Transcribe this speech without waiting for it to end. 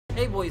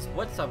Hey boys,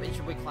 what's up? It's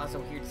your boy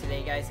Classo here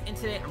today, guys, and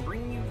today I'm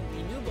bringing you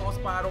the new boss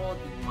battle,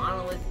 the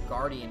Monolith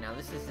Guardian. Now,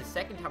 this is the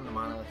second time the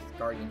Monolith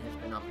Guardian has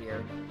been up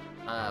here.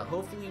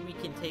 Hopefully we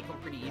can take him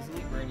pretty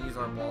easily. We're going to use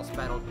our boss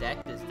battle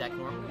deck. This deck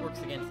normally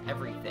works against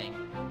everything.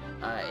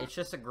 It's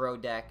just a grow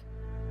deck.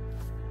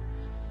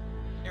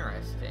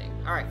 Interesting.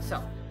 Alright,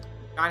 so,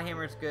 God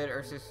Hammer's good,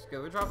 Ursus is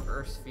good. We drop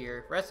Earth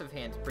Sphere. Rest of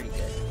hand's pretty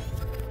good.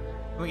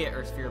 We get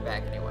Earth Sphere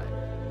back anyway.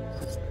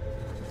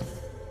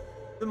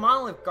 The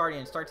Monolith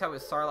Guardian starts out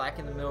with Sarlacc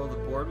in the middle of the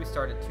board. We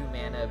start at 2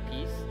 mana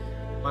apiece.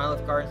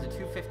 Monolith Guardian's at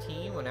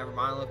 2/15. Whenever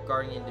Monolith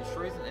Guardian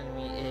destroys an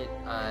enemy, it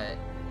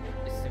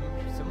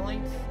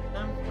assimilates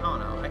them? I don't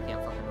know. I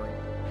can't fucking read.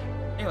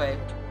 Anyway.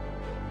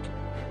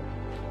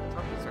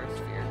 Drop this Earth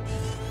Sphere.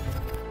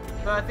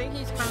 So I think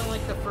he's kind of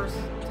like the first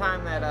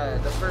time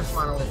that, the first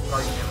Monolith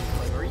Guardian ever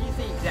played. Or he's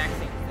the exact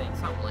same thing.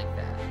 Something like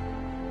that.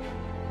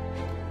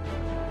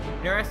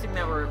 Interesting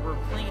that we're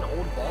playing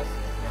old bosses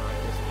now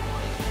at this point.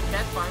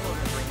 That's fine, we're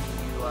gonna bring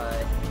you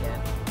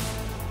again.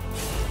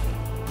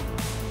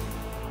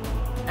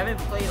 I haven't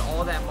played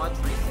all that much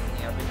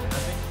recently. I've been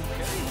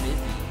very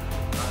busy.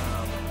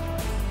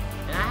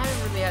 And I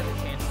haven't really had the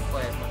chance to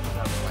play as much as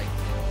I would like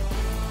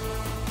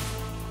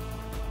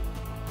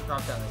to.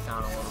 Drop down the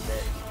sound a little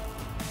bit.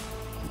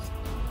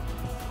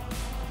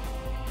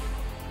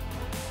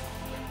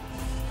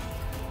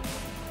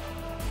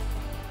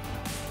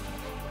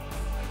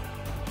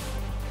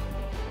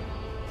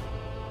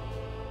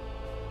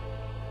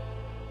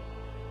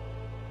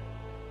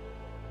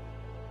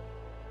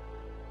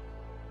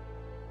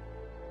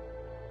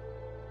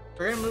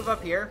 We're gonna move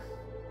up here,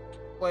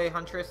 play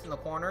Huntress in the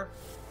corner,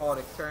 call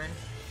it a turn.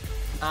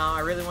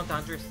 I really want the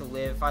Huntress to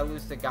live. If I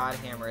lose the God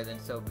Hammer,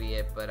 then so be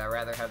it, but I'd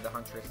rather have the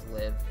Huntress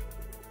live.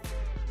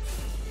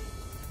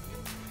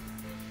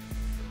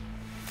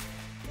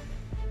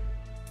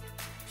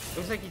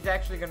 Looks like he's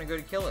actually gonna go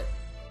to kill it.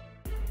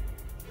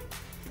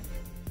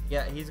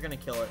 Yeah, he's gonna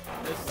kill it.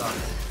 This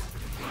sucks.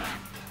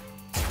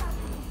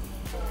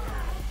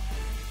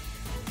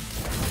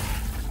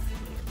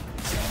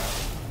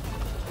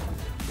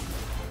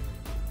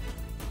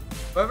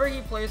 Whoever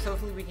he plays,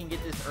 hopefully we can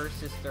get this Earth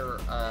Sister,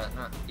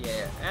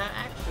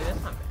 actually,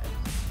 that's not bad.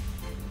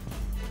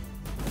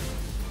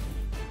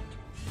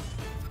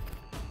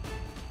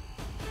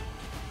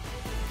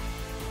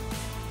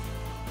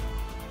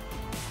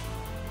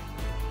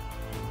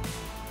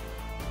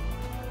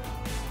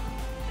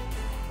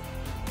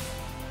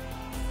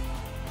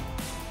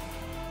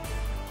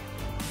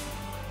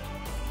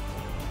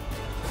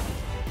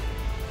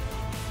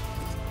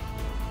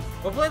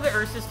 We'll play the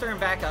Earth Sister and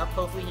back up.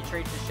 Hopefully he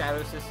trades the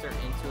Shadow Sister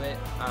into it.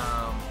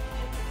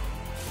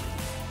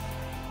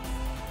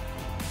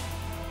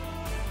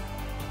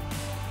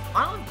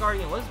 Monolith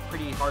Guardian was a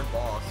pretty hard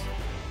boss.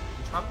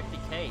 Tropic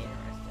Decay, interesting.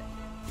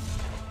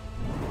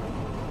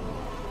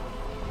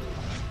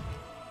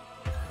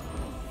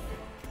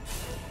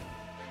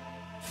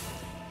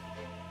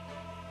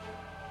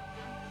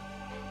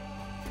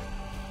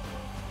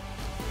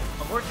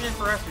 Unfortunate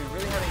for us, we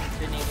really haven't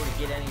been able to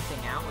get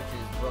anything out, which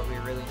is what we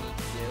really need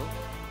to do.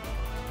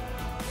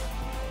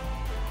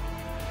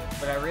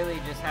 But I really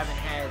just haven't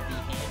had the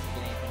hand to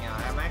get anything out.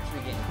 I'm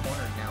actually getting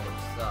cornered now, which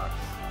sucks.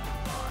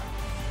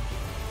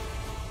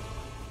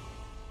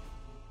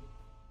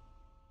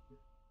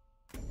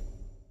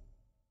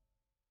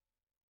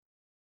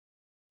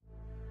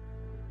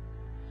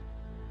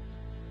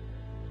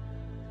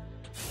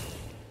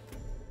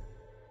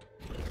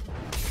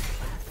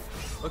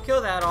 We'll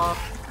kill that off.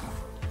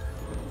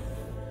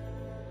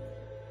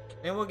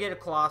 Then we'll get a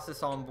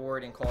Colossus on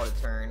board and call it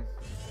a turn.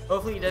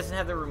 Hopefully he doesn't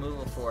have the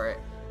removal for it.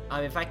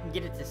 If I can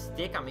get it to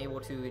stick, I'm able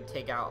to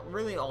take out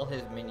really all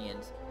his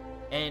minions.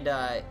 And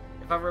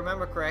if I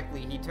remember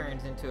correctly, he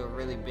turns into a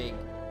really big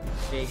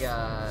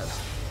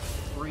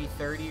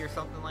 330 or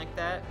something like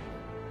that.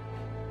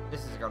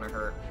 This is gonna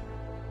hurt.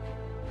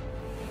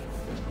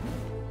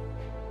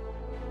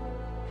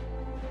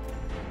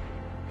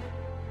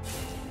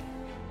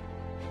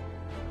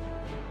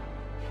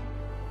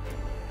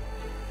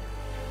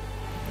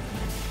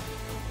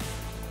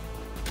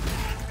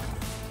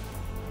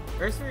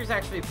 Earth Sphere is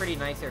actually pretty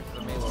nice here because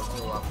I'm able to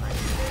heal up nice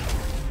and big.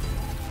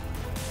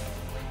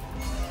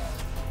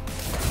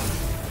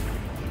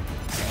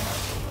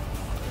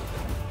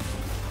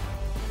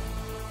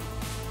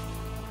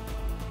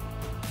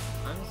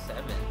 I'm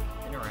 7.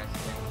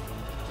 Interesting.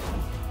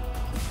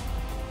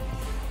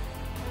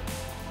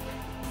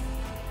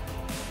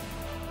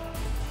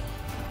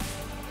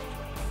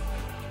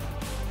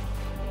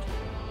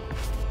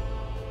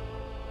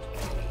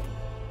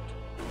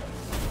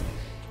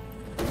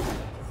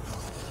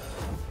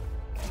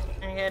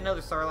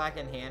 Another Sarlacc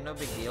in hand, no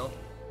big deal.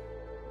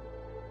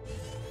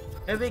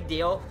 No big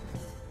deal.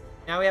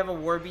 Now we have a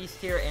War Beast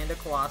here and a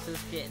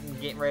Colossus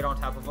getting right on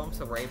top of him,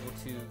 so we're able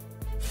to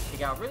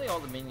take out really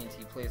all the minions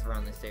he plays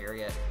around this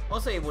area.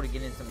 Also able to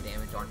get in some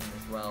damage on him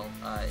as well,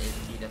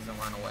 if he doesn't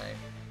run away.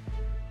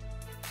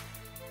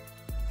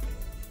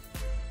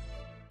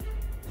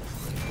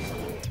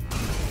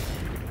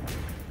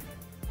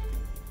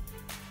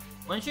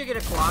 Once you get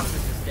a Colossus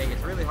to stick,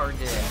 it's really hard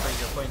to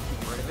for your opponent to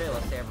get rid of it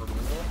unless they have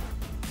removal.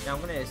 Now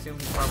I'm going to assume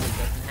he probably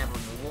doesn't have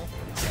removal.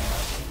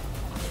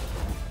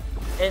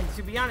 And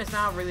to be honest,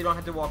 now I really don't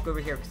have to walk over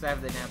here because I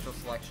have the natural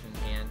selection in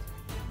hand.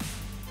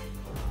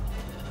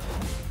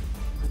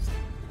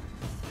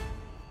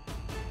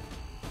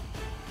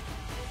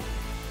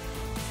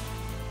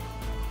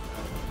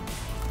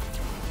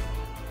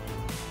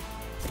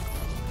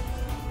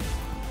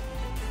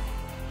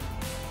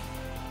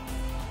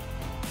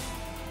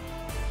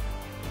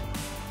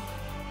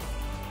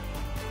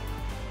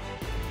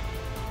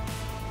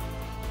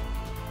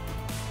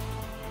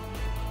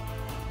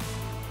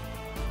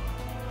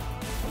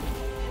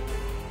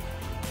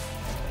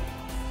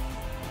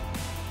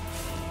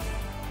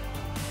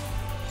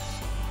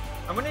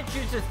 I'm gonna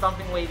choose to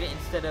thumping wave it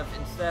instead of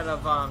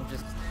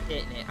just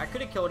hitting it. I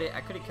could have killed it.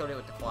 I could have killed it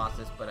with the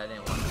Colossus, but I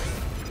didn't want to.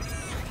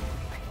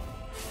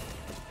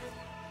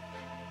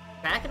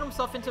 Backing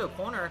himself into a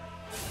corner.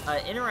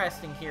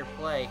 Interesting here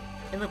play.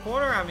 In the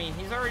corner, I mean,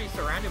 he's already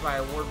surrounded by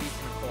a War Beast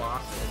and a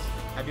Colossus.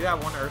 I do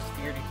have one Earth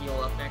Sphere to heal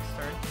up next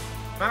turn.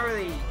 Not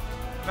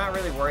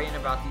really worrying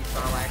about these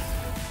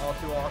Sarlaccs all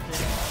too often.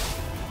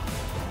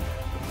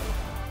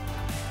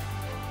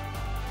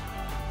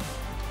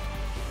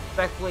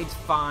 Speckblade's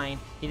fine.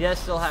 He does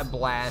still have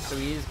Blast, so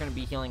he is going to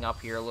be healing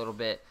up here a little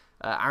bit.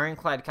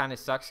 Ironclad kind of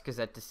sucks because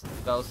that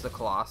dispels the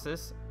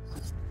Colossus.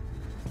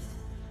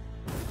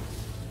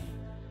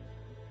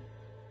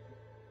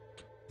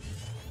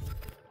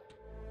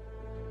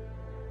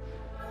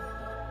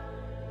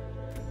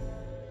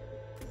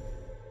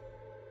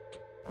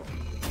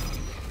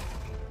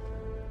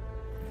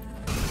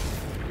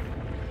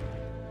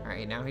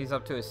 Alright, now he's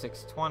up to a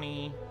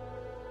 620.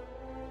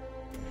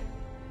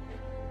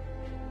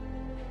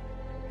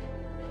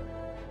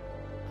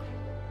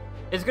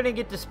 It's gonna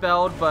get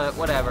dispelled, but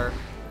whatever.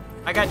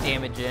 I got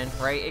damage in,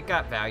 right? It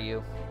got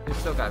value. It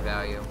still got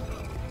value.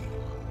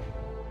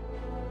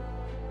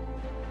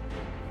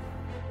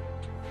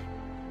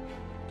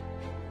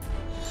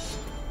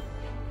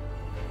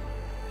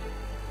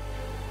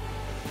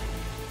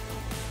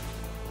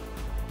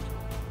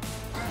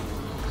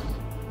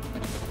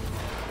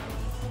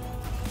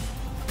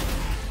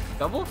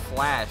 Double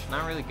flash,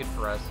 not really good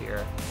for us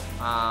here.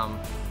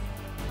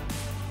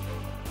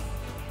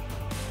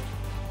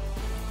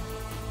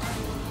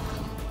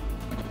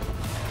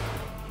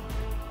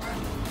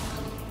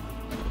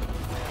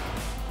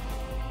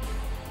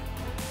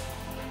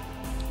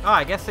 Oh,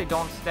 I guess they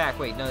don't stack.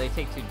 Wait, no, they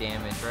take 2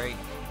 damage, right?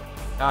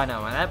 Oh,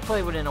 no, man, that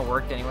play wouldn't have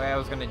worked anyway. I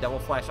was going to double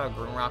flash out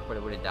Grimrock, but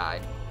it would have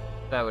died.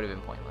 That would have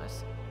been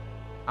pointless.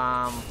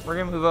 We're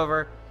going to move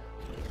over.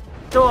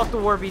 Throw off the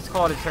War Beast,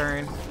 call it a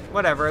turn.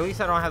 Whatever, at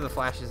least I don't have the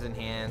flashes in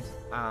hand.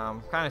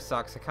 Kind of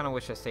sucks. I kind of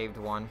wish I saved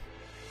one.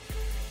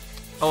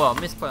 Oh, well,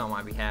 misplay on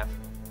my behalf.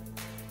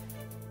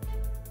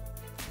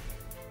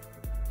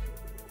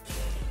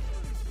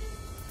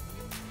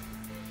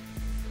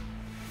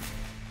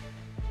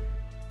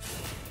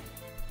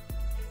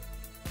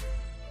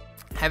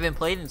 Haven't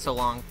played in so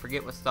long,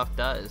 forget what stuff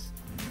does.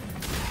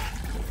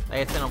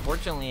 Like I said,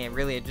 unfortunately,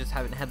 I just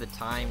haven't had the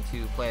time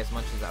to play as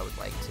much as I would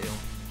like to.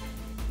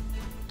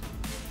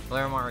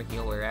 Larimar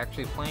healer,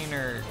 actually playing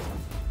her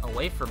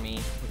away from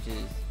me, which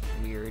is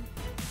weird.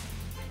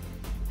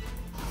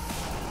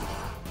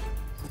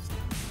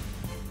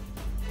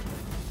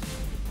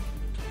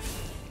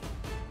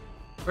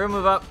 We're gonna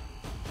move up.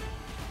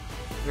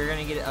 We're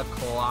gonna get a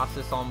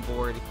Colossus on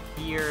board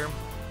here.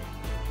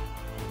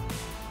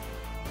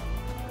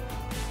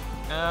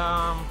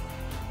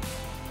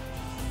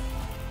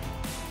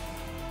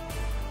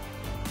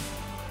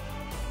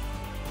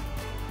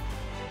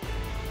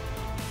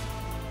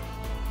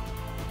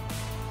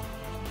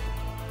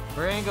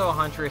 We're gonna go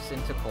Huntress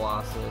into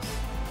Colossus.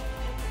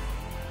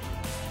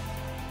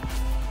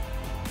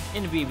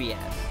 Into BBS.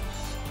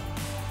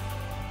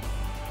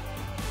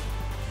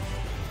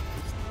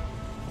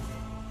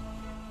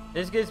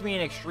 This gives me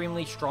an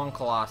extremely strong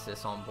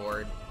Colossus on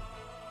board.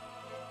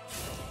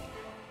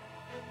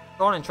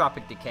 Don't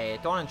Entropic Decay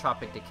it. Don't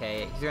Entropic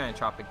Decay it. He's gonna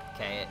Entropic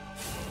Decay it.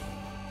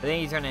 I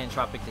think he's gonna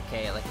Entropic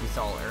Decay it like we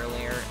saw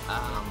earlier.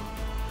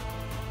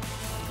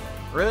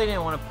 Really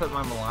didn't want to put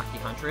my Malaki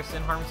Huntress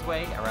in harm's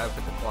way. I'd rather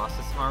put the Colossus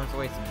in harm's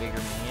way. It's a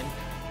bigger minion.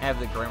 I have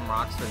the Grim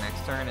Rocks for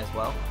next turn as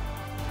well.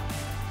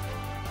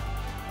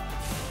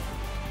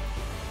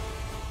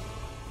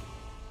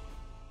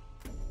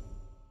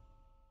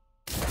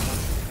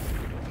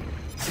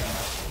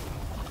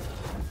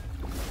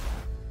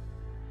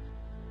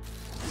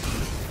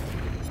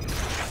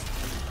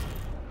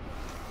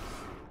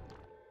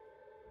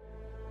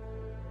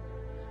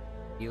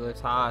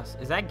 Toss.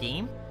 Is that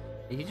game?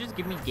 Did he just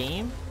give me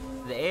game?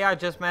 Did the AI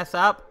just mess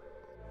up?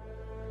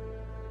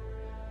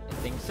 I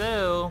think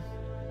so.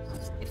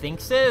 I think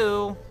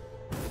so.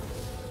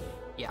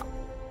 Yeah,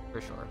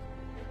 for sure.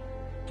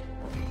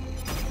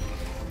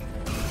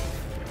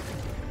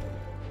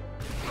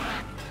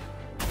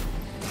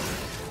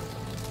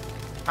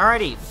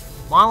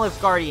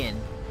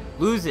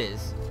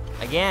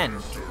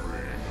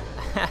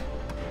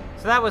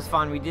 So that was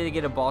fun. We did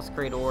get a boss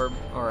crate orb,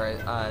 or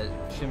a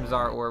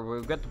Shimzar orb.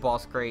 We got the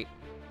boss crate.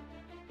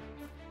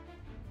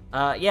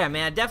 Yeah,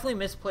 man, I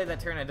definitely misplayed that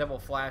turn. I double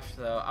flash,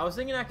 though. I was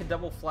thinking I could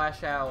double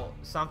flash out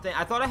something.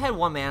 I thought I had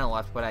 1 mana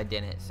left, but I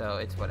didn't, so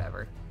it's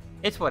whatever.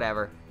 It's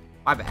whatever.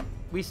 My bad.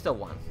 We still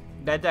won.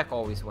 That deck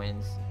always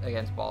wins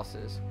against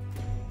bosses.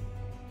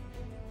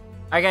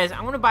 Alright, guys,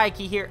 I'm going to buy a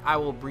key here. I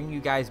will bring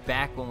you guys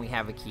back when we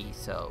have a key,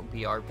 so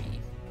BRB.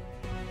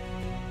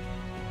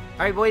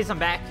 Alright, boys, I'm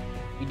back.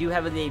 We do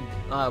have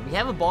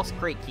a boss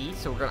crate key,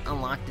 so we're going to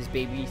unlock this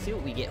baby, see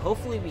what we get.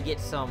 Hopefully we get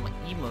some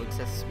emotes.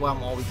 That's what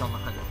I'm always on the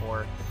hunt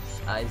for.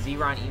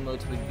 Zeron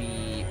emotes would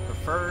be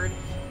preferred.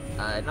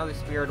 Another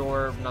Spirit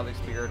Orb,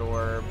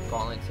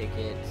 Gauntlet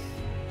Tickets,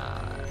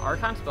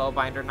 Archon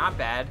Spellbinder, not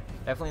bad.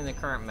 Definitely in the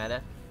current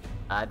meta.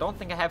 I don't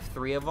think I have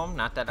 3 of them.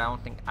 Not that I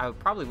don't think... I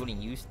probably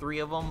wouldn't use 3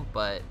 of them,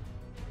 but,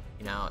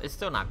 you know, it's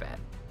still not bad.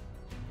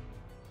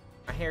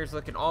 My hair's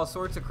looking all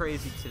sorts of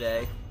crazy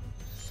today.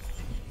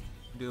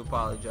 I do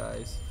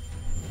apologize.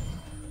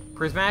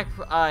 Prismatic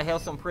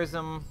Hailstone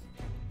Prism,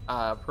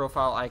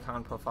 profile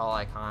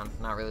icon.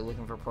 Not really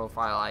looking for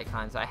profile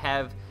icons. I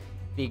have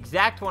the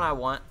exact one I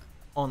want.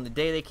 On the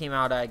day they came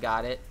out, I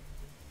got it.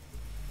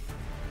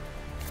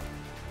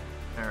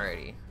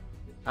 Alrighty.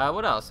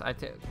 What else?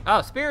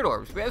 Oh, Spirit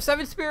Orbs. We have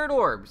 7 Spirit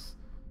Orbs.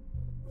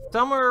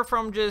 Some are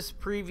from just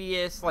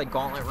previous, like,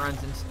 Gauntlet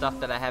runs and stuff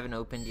that I haven't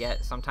opened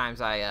yet.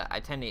 Sometimes I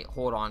tend to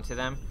hold on to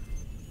them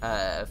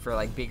for,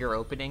 like, bigger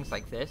openings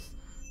like this.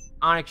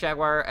 Onyx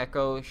Jaguar,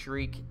 Echo,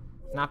 Shriek.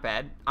 Not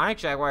bad.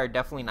 Onyx Jaguar,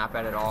 definitely not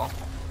bad at all.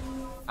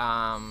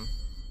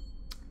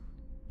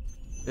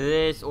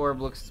 This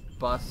orb looks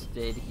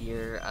busted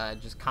here.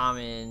 Just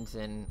commons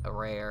and a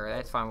rare.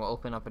 That's fine. We'll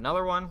open up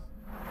another one.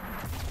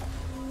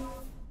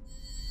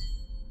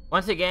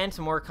 Once again,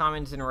 some more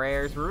commons and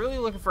rares. We're really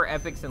looking for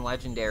epics and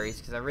legendaries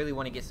because I really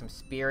want to get some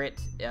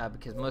spirit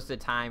because most of the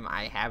time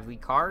I have the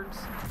cards.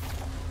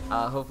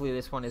 Hopefully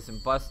this one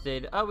isn't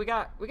busted. Oh, we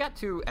got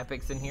 2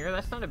 epics in here.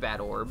 That's not a bad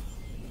orb.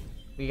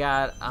 We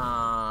got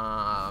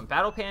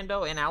Battle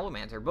Pando and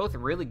Allomancer, both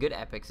really good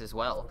epics as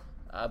well.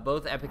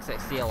 Both epics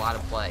that see a lot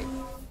of play.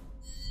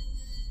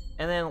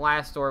 And then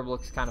last orb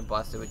looks kind of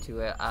busted with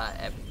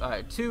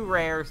 2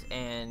 rares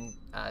and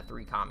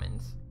 3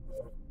 commons.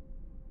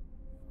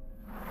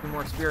 2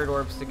 more Spirit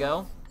Orbs to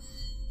go.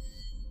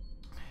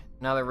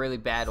 Another really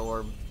bad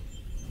orb.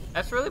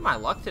 That's really my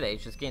luck today,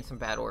 is just getting some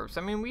bad orbs.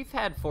 I mean, we've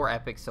had 4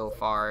 epics so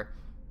far.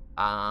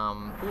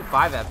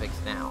 5 epics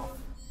now.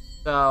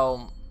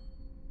 So,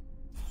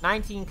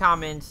 19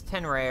 commons,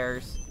 10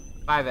 rares,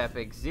 5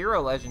 epics,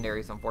 0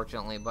 legendaries,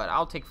 unfortunately, but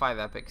I'll take 5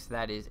 epics.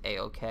 That is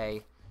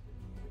a-okay.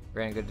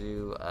 We're gonna go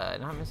do,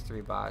 not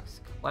mystery box,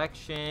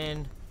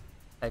 collection,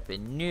 type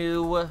in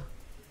new,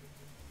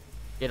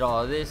 get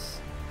all of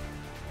this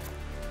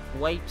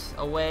wiped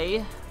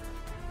away.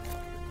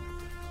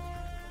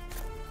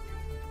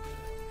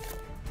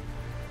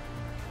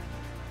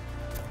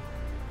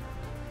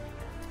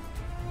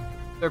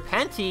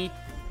 Serpenti?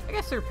 I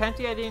guess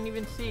Serpenti I didn't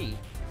even see.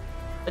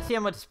 Let's see how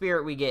much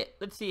spirit we get.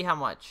 Let's see how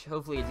much.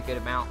 Hopefully it's a good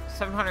amount.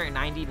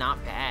 790,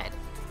 not bad.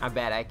 Not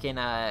bad. I can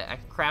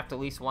craft at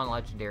least 1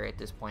 legendary at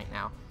this point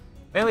now.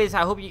 But anyways,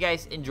 I hope you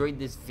guys enjoyed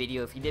this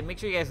video. If you did, make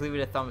sure you guys leave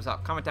it a thumbs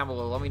up. Comment down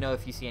below. Let me know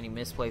if you see any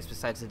misplays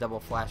besides the double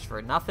flash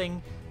for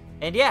nothing.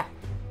 And yeah,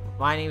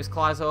 my name is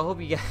Clazo. I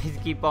hope you guys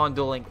keep on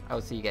dueling. I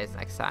will see you guys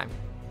next time.